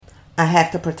I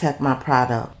have to protect my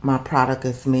product. My product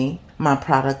is me. My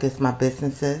product is my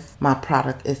businesses. My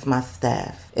product is my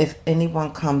staff. If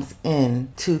anyone comes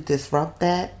in to disrupt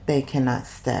that, they cannot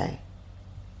stay.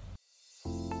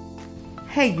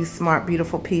 Hey, you smart,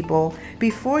 beautiful people.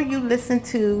 Before you listen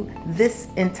to this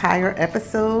entire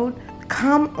episode,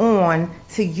 come on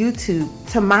to YouTube,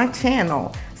 to my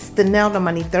channel, Stanell the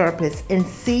Money Therapist, and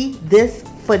see this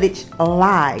footage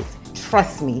live.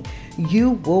 Trust me,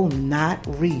 you will not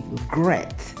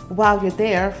regret. While you're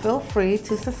there, feel free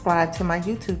to subscribe to my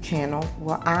YouTube channel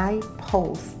where I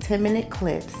post 10-minute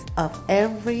clips of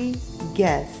every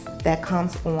guest that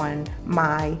comes on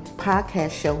my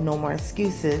podcast show, No More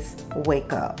Excuses,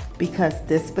 Wake Up. Because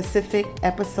this specific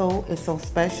episode is so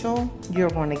special, you're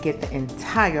going to get the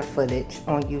entire footage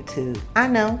on YouTube. I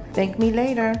know, thank me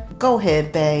later. Go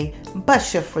ahead, bae,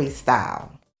 bust your freestyle.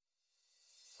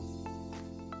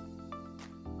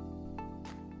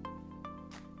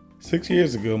 Six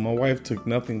years ago, my wife took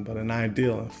nothing but an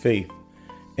ideal and faith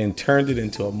and turned it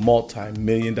into a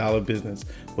multi-million-dollar business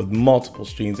with multiple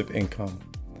streams of income.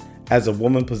 As a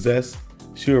woman possessed,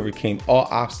 she overcame all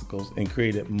obstacles and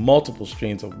created multiple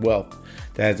streams of wealth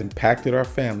that has impacted our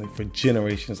family for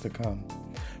generations to come.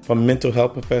 From mental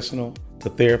health professional to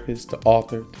therapist to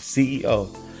author to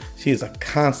CEO, she is a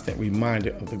constant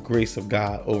reminder of the grace of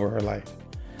God over her life.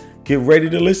 Get ready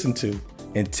to listen to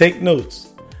and take notes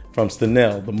from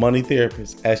Stanell, the Money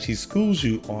Therapist, as she schools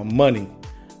you on money,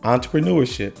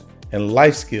 entrepreneurship, and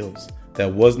life skills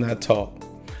that was not taught.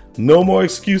 No more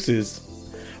excuses.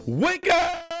 Wake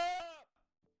up!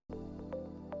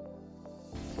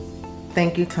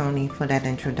 Thank you, Tony, for that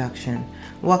introduction.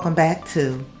 Welcome back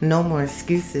to No More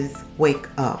Excuses, Wake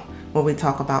Up, where we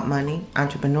talk about money,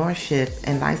 entrepreneurship,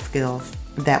 and life skills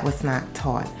that was not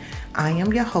taught. I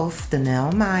am your host,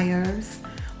 Stanell Myers,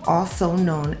 also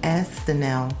known as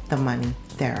Stanell, the Money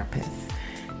Therapist.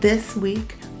 This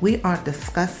week, we are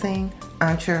discussing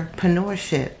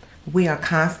entrepreneurship. We are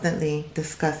constantly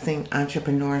discussing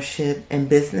entrepreneurship and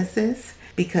businesses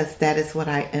because that is what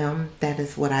I am, that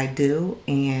is what I do,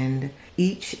 and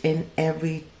each and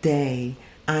every day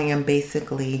I am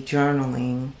basically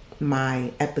journaling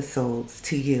my episodes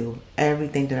to you,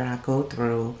 everything that I go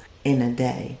through in a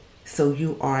day. So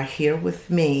you are here with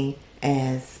me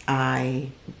as I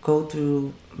go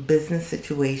through business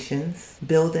situations,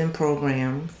 building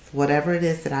programs, whatever it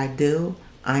is that I do,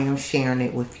 I am sharing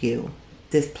it with you.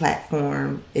 This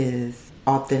platform is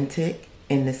authentic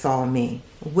and it's all me.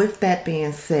 With that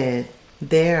being said,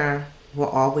 there will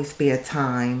always be a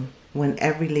time when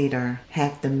every leader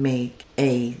has to make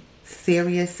a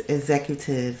serious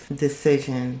executive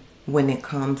decision when it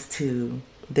comes to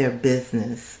their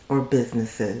business or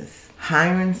businesses.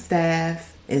 Hiring staff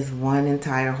is one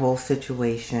entire whole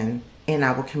situation, and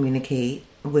I will communicate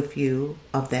with you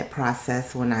of that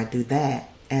process when I do that,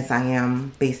 as I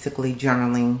am basically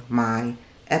journaling my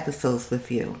episodes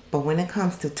with you. But when it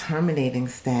comes to terminating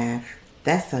staff,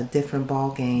 that's a different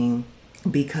ball game,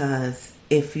 because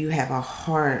if you have a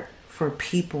heart for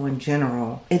people in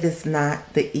general, it is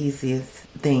not the easiest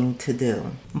thing to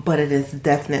do, but it is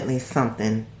definitely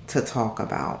something to talk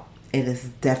about. It is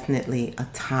definitely a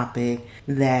topic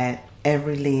that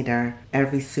every leader,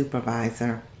 every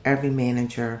supervisor, every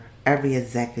manager, every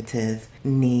executive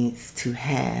needs to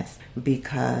have,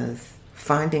 because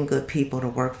finding good people to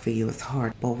work for you is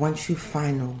hard. But once you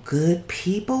find those good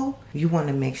people, you want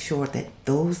to make sure that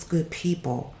those good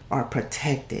people are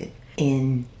protected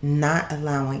and not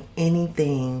allowing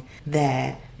anything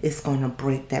that is going to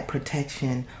break that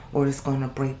protection or is going to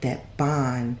break that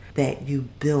bond that you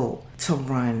built to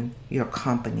run your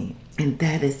company. And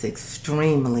that is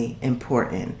extremely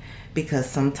important, because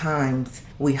sometimes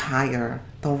we hire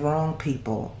the wrong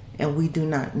people and we do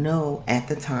not know at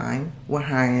the time we're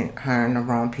hiring the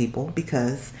wrong people,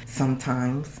 because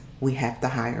sometimes we have to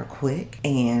hire quick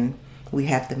and we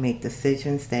have to make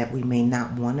decisions that we may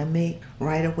not want to make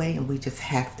right away, and we just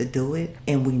have to do it.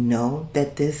 And we know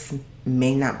that this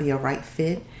may not be a right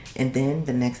fit. And then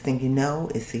the next thing you know,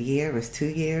 it's a year, it's 2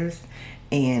 years,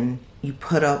 and you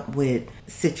put up with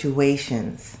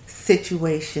situations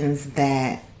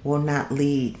that will not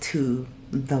lead to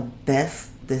the best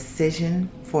decision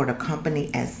for the company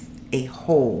as a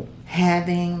whole.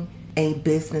 Having a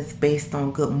business based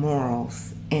on good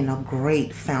morals and a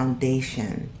great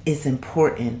foundation is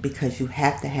important, because you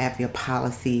have to have your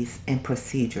policies and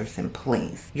procedures in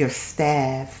place. Your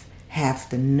staff have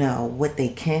to know what they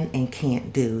can and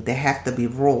can't do. There have to be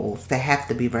rules, there have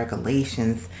to be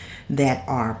regulations that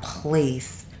are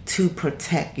placed to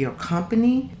protect your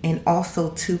company and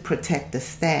also to protect the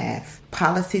staff.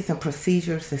 Policies and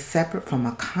procedures is separate from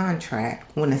a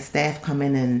contract. When the staff come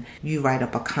in and you write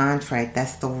up a contract,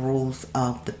 that's the rules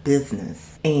of the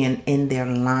business and in their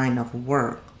line of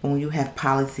work. When you have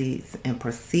policies and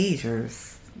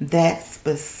procedures, that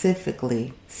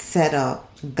specifically set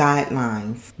up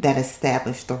guidelines that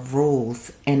establish the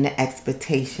rules and the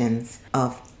expectations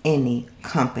of any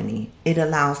company. It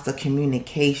allows the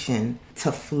communication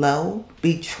to flow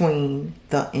between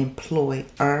the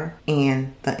employer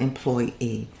and the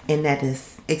employee. And that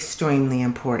is extremely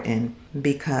important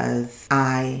because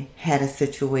I had a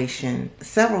situation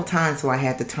several times where I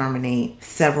had to terminate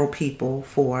several people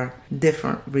for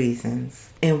different reasons.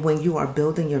 And when you are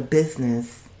building your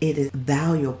business, it is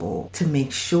valuable to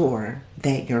make sure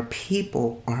that your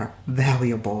people are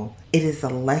valuable. It is a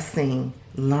lesson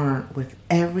learned with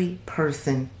every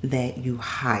person that you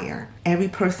hire. Every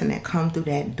person that comes through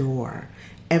that door,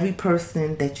 every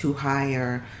person that you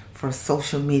hire for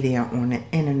social media, on the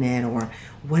internet, or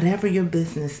whatever your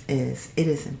business is, it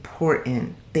is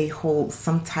important they hold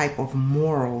some type of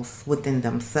morals within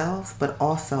themselves, but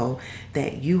also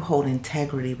that you hold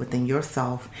integrity within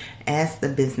yourself as the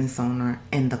business owner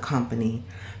and the company,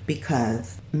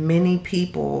 because many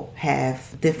people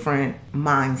have different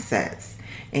mindsets,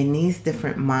 and these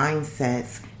different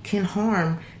mindsets can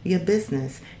harm your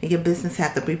business, and your business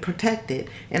have to be protected.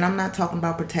 And I'm not talking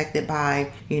about protected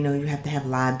by, you have to have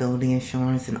liability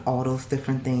insurance and all those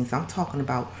different things. I'm talking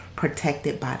about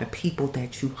protected by the people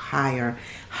that you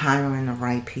hiring the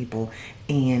right people.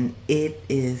 And it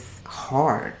is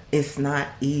hard. It's not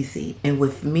easy. And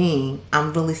with me,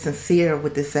 I'm really sincere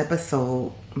with this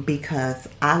episode because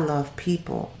I love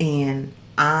people and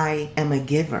I am a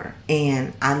giver,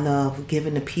 and I love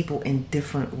giving to people in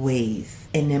different ways.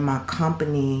 And in my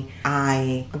company,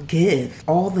 I give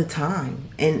all the time.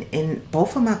 And in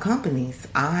both of my companies,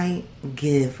 I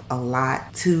give a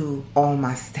lot to all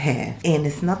my staff. And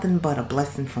it's nothing but a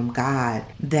blessing from God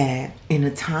that in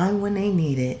a time when they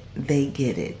need it, they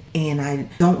get it. And I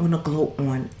don't want to gloat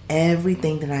on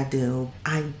everything that I do.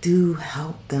 I do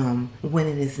help them when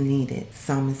it is needed.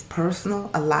 Some is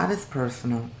personal, a lot is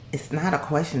personal. It's not a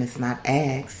question, it's not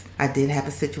asked. I did have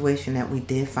a situation that we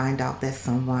did find out that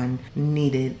someone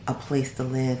needed a place to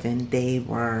live and they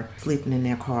were sleeping in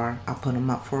their car. I put them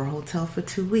up for a hotel for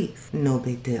 2 weeks. No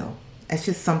big deal. It's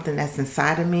just something that's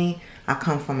inside of me. I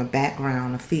come from a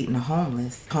background of feeding the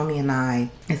homeless. Tony and I,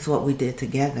 it's what we did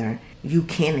together. You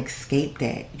can't escape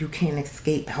that. You can't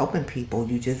escape helping people.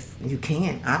 You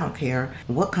can't. I don't care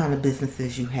what kind of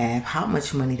businesses you have, how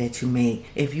much money that you make.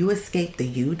 If you escape the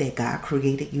you that God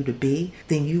created you to be,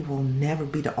 then you will never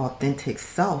be the authentic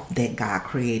self that God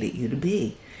created you to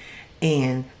be.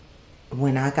 And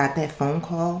when I got that phone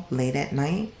call late at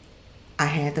night, I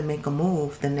had to make a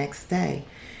move the next day.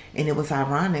 And it was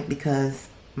ironic because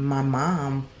my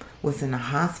mom was in a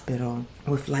hospital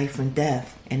with life and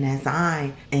death. And as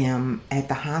I am at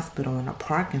the hospital in a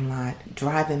parking lot,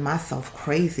 driving myself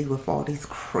crazy with all these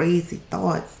crazy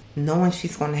thoughts, knowing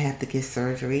she's going to have to get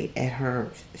surgery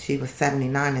she was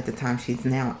 79 at the time, she's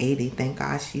now 80. Thank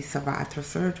God she survived her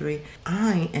surgery.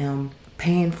 I am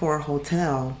paying for a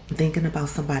hotel, thinking about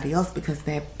somebody else because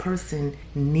that person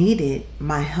needed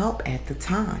my help at the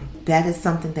time. That is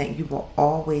something that you will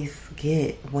always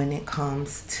get when it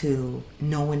comes to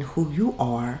knowing who you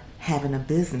are, having a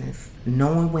business,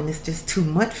 knowing when it's just too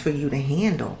much for you to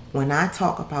handle. When I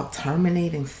talk about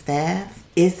terminating staff,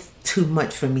 it's too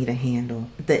much for me to handle.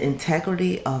 The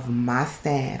integrity of my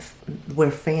staff, we're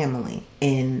family.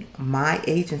 In my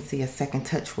agency, A Second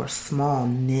Touch, we're small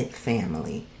knit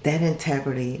family. That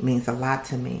integrity means a lot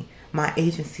to me. My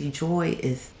agency Joy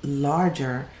is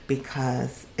larger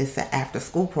because it's an after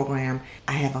school program.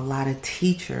 I have a lot of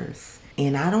teachers.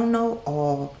 And I don't know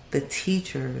all the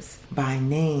teachers by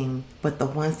name, but the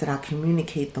ones that I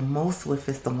communicate the most with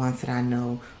is the ones that I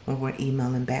know when we're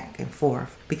emailing back and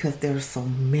forth, because there's so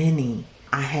many.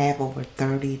 I have over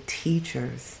 30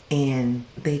 teachers, and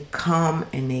they come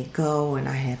and they go, and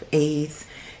I have aides,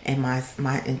 and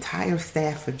my entire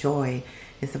staff for Joy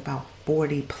is about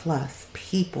 40 plus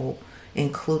people,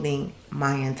 including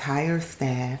my entire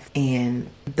staff and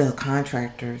the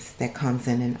contractors that comes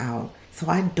in and out. So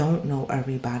I don't know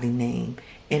everybody's name.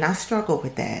 And I struggled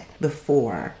with that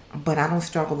before, but I don't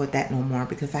struggle with that no more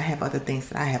because I have other things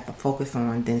that I have to focus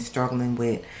on than struggling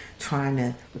with trying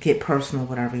to get personal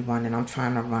with everyone, and I'm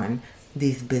trying to run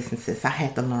these businesses. I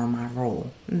had to learn my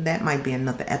role. That might be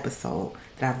another episode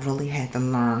that I really had to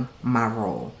learn my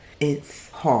role. It's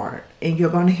hard. And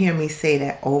you're going to hear me say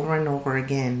that over and over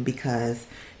again because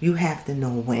you have to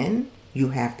know when You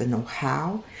have to know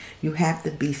how. You have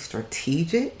to be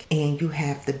strategic, and you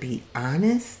have to be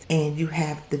honest, and you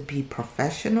have to be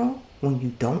professional when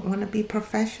you don't want to be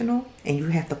professional, and you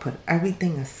have to put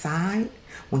everything aside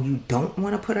when you don't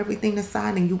want to put everything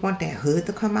aside and you want that hood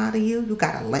to come out of you. You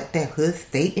got to let that hood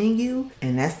stay in you,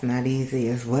 and that's not easy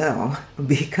as well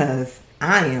because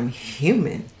I am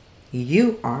human.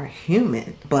 You are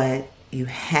human, but you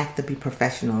have to be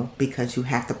professional because you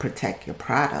have to protect your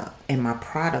product. And my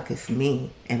product is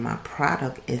me, and my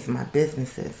product is my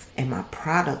businesses, and my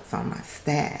products are my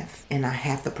staff, and I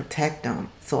have to protect them.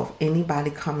 So if anybody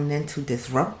coming in to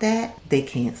disrupt that, they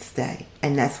can't stay.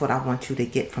 And that's what I want you to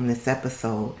get from this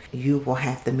episode. You will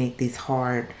have to make these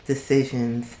hard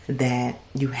decisions that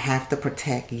you have to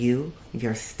protect you,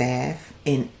 your staff,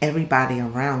 and everybody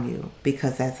around you.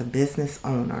 Because as a business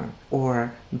owner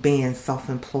or being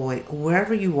self-employed,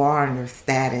 wherever you are in your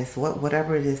status,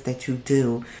 whatever it is that you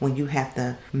do, when you have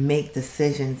to make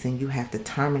decisions and you have to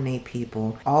terminate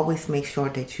people, always make sure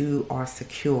that you are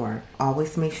secure.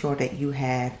 Always make sure that you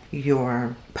have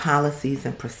your policies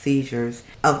and procedures.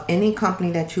 Of any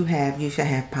company that you have, you should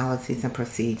have policies and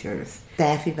procedures.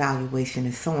 Staff evaluation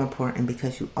is so important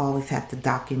because you always have to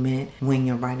document when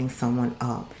you're writing someone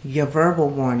up. Your verbal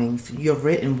warnings, your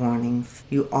written warnings,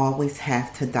 you always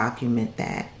have to document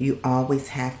that. You always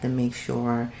have to make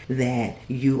sure that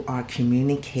you are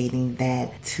communicating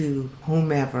that to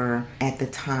whomever at the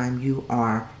time you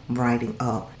are writing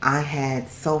up. I had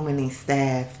so many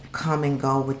staff come and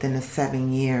go within the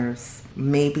 7 years,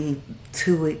 maybe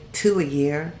two a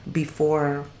year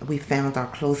before we found our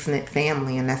close-knit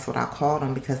family, and that's what I call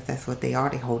them because that's what they are.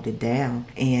 They hold it down.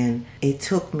 And it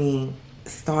took me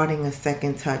starting a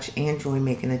Second Touch and Joy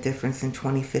Making a Difference in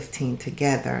 2015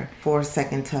 together. For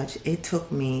Second Touch, it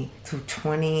took me to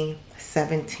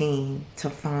 2017 to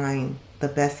find the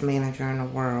best manager in the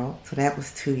world. So that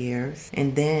was 2 years.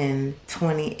 And then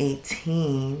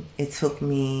 2018, it took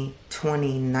me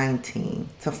 2019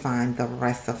 to find the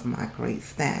rest of my great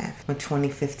staff. In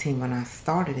 2015, when I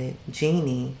started it,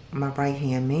 Jeannie, my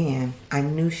right-hand man, I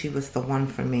knew she was the one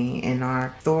for me. And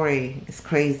our story is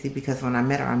crazy because when I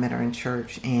met her in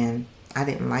church, and I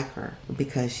didn't like her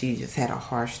because she just had a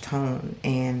harsh tone,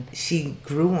 and she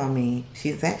grew on me.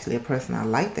 She's actually a person I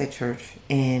liked at church,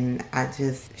 and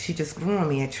she just grew on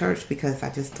me at church because I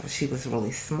just thought she was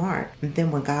really smart. And then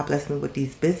when God blessed me with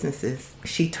these businesses,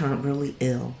 she turned really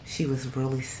ill. She was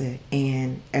really sick,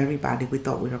 and we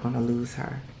thought we were going to lose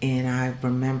her. And I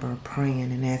remember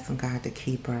praying and asking God to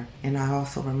keep her. And I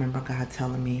also remember God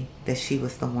telling me that she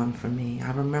was the one for me.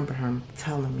 I remember him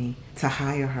telling me to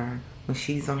hire her when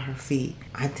she's on her feet.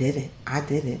 I did it.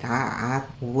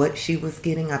 What she was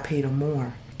getting, I paid her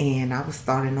more. And I was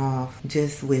starting off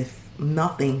just with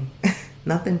nothing,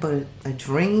 nothing but a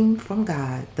dream from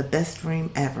God, the best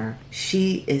dream ever.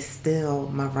 She is still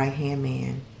my right-hand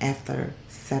man after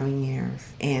 7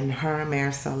 years. And her and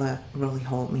Maricela really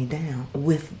hold me down.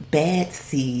 With bad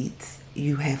seeds,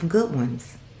 you have good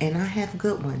ones. And I have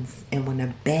good ones. And when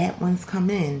the bad ones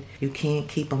come in, you can't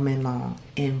keep them in long.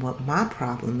 And what my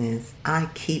problem is, I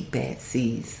keep bad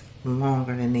seeds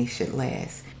longer than they should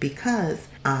last because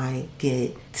I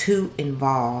get too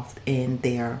involved in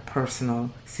their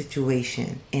personal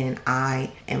situation. And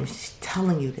I am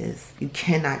telling you this, you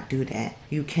cannot do that.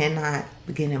 You cannot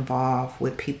get involved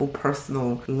with people's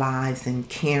personal lives and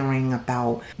caring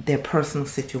about their personal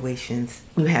situations.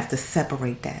 You have to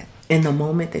separate that. In the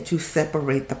moment that you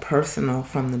separate the personal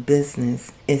from the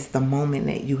business is the moment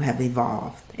that you have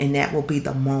evolved. And that will be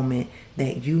the moment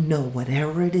that you know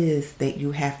whatever it is that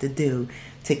you have to do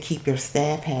to keep your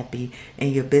staff happy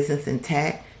and your business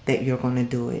intact, that you're going to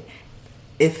do it.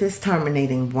 If it's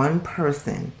terminating one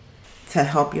person to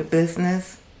help your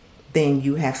business, then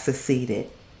you have succeeded.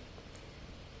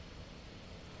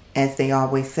 As they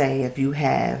always say, if you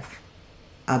have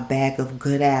a bag of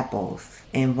good apples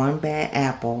and one bad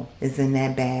apple is in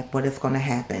that bag, what is going to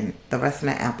happen? The rest of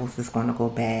the apples is going to go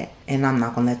bad. And I'm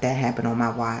not going to let that happen on my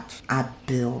watch. I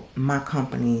built my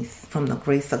companies from the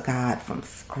grace of God from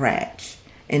scratch.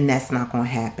 And that's not going to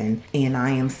happen. And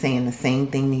I am saying the same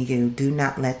thing to you. Do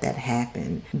not let that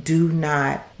happen. Do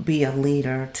not be a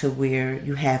leader to where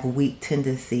you have weak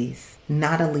tendencies.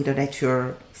 Not a leader that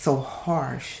you're so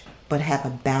harsh, but have a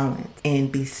balance and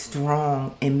be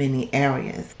strong in many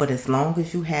areas. But as long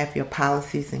as you have your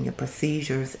policies and your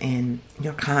procedures and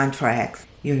your contracts,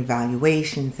 your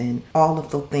evaluations and all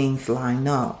of those things line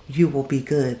up, you will be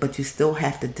good. But you still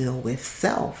have to deal with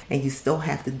self, and you still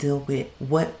have to deal with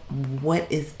what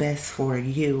is best for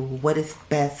you, what is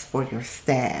best for your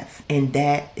staff. And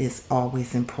that is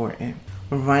always important.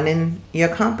 running your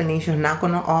companies, you're not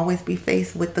going to always be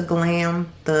faced with the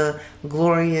glam, the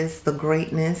glorious, the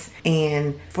greatness.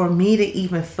 And for me to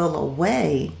even feel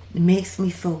away makes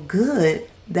me feel good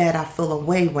that I feel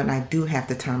away when I do have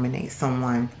to terminate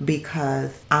someone,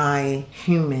 because I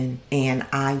human and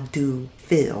I do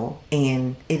feel,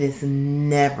 and it is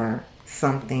never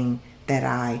something that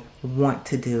I want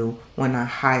to do when I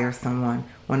hire someone.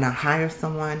 When I hire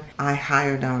someone, I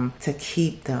hire them to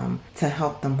keep them, to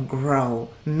help them grow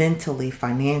mentally,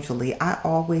 financially. I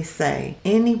always say,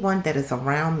 anyone that is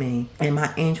around me, and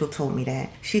my angel told me that,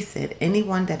 she said,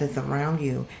 anyone that is around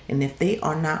you, and if they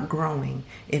are not growing,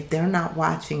 if they're not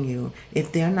watching you,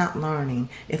 if they're not learning,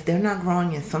 if they're not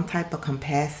growing in some type of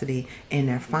capacity in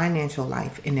their financial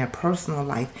life, in their personal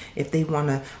life, if they want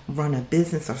to run a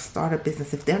business or start a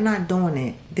business, if they're not doing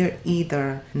it, they're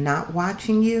either not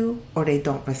watching you or they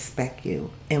don't respect you.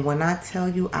 And when I tell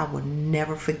you, I will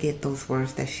never forget those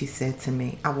words that she said to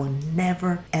me. I will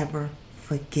never, ever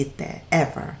forget that.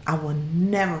 Ever. I will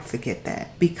never forget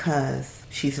that, because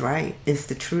she's right. It's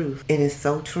the truth. It is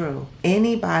so true.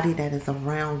 Anybody that is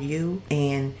around you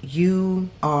and you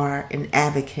are an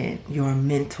advocate, you're a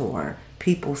mentor,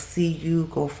 people see you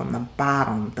go from the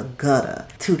bottom, the gutter,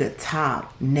 to the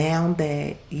top. Now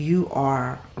that you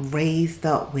are raised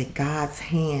up with God's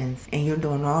hands and you're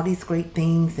doing all these great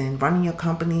things and running your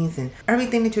companies and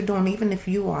everything that you're doing, even if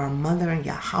you are a mother in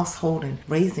your household and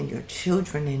raising your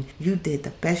children and you did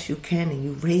the best you can and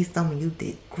you raised them and you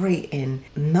did great, and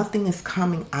nothing is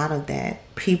coming out of that.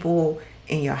 People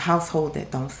in your household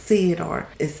that don't see it, or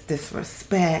it's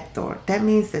disrespect, or that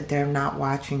means that they're not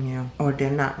watching you or they're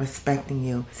not respecting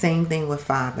you. Same thing with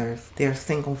fathers. There are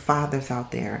single fathers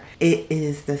out there. It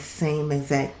is the same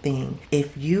exact thing.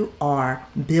 If you are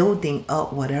building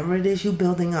up whatever it is you're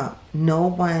building up, no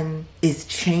one is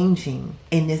changing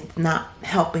and it's not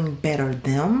helping better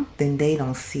them, then they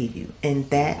don't see you. And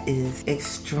that is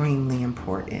extremely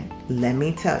important. Let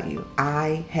me tell you,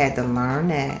 I had to learn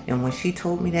that. And when she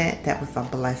told me that, that was a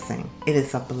blessing. It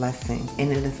is a blessing. And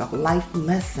it is a life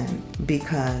lesson,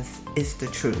 because it's the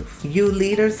truth. You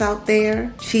leaders out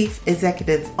there, chief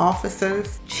executive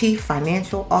officers, chief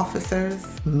financial officers,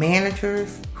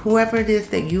 managers, whoever it is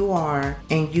that you are,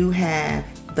 and you have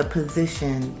the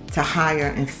position to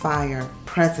hire and fire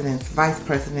presidents, vice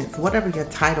presidents, whatever your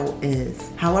title is,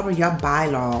 however your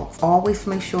bylaws, always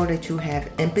make sure that you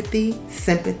have empathy,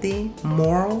 sympathy,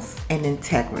 morals, and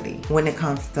integrity when it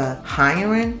comes to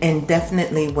hiring, and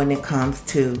definitely when it comes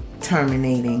to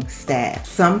terminating staff.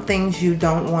 Some things you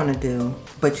don't want to do,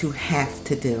 but you have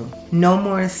to do. No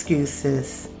more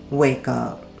excuses. Wake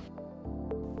up.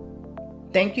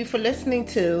 Thank you for listening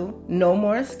to No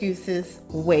More Excuses,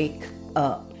 Wake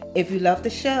Up. If you love the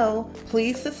show,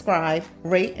 please subscribe,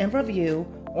 rate, and review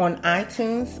on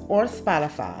iTunes or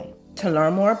Spotify. To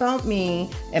learn more about me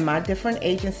and my different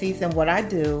agencies and what I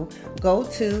do, go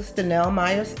to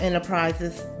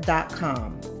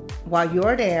StanellMyersEnterprises.com. While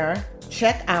you're there,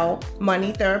 check out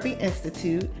Money Therapy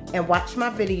Institute and watch my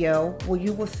video where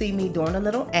you will see me doing a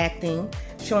little acting,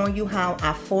 showing you how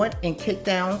I fought and kicked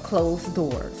down closed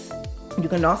doors. You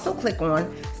can also click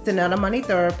on Stanella Money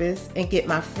Therapist and get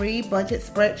my free budget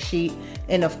spreadsheet.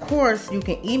 And of course, you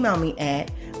can email me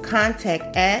at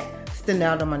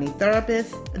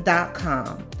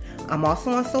contact@StanellaMoneyTherapist.com. I'm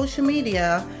also on social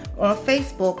media on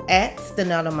Facebook at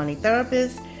Stanella Money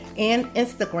Therapist and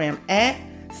Instagram at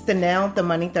Stanell the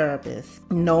Money Therapist.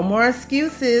 No more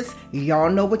excuses. Y'all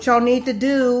know what y'all need to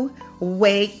do.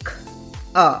 Wake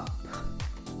up.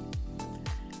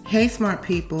 Hey smart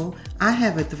people, I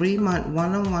have a 3-month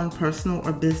one-on-one personal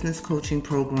or business coaching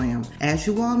program. As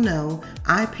you all know,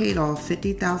 I paid off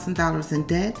 $50,000 in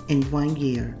debt in 1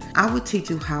 year. I will teach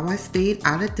you how I stayed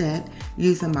out of debt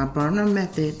using my burner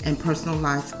method and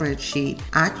personalized spreadsheet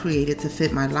I created to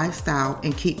fit my lifestyle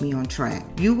and keep me on track.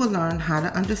 You will learn how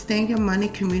to understand your money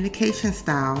communication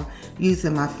style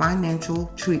using my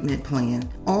financial treatment plan.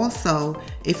 Also,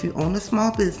 if you own a small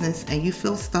business and you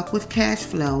feel stuck with cash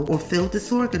flow or feel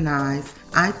disorganized,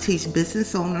 I teach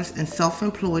business owners and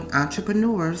self-employed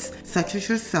entrepreneurs such as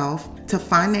yourself to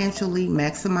financially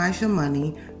maximize your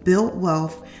money, build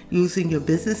wealth using your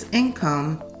business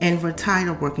income, and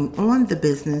retire working on the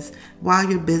business while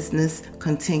your business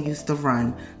continues to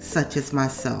run, such as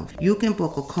myself. You can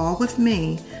book a call with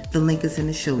me. The link is in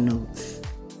the show notes.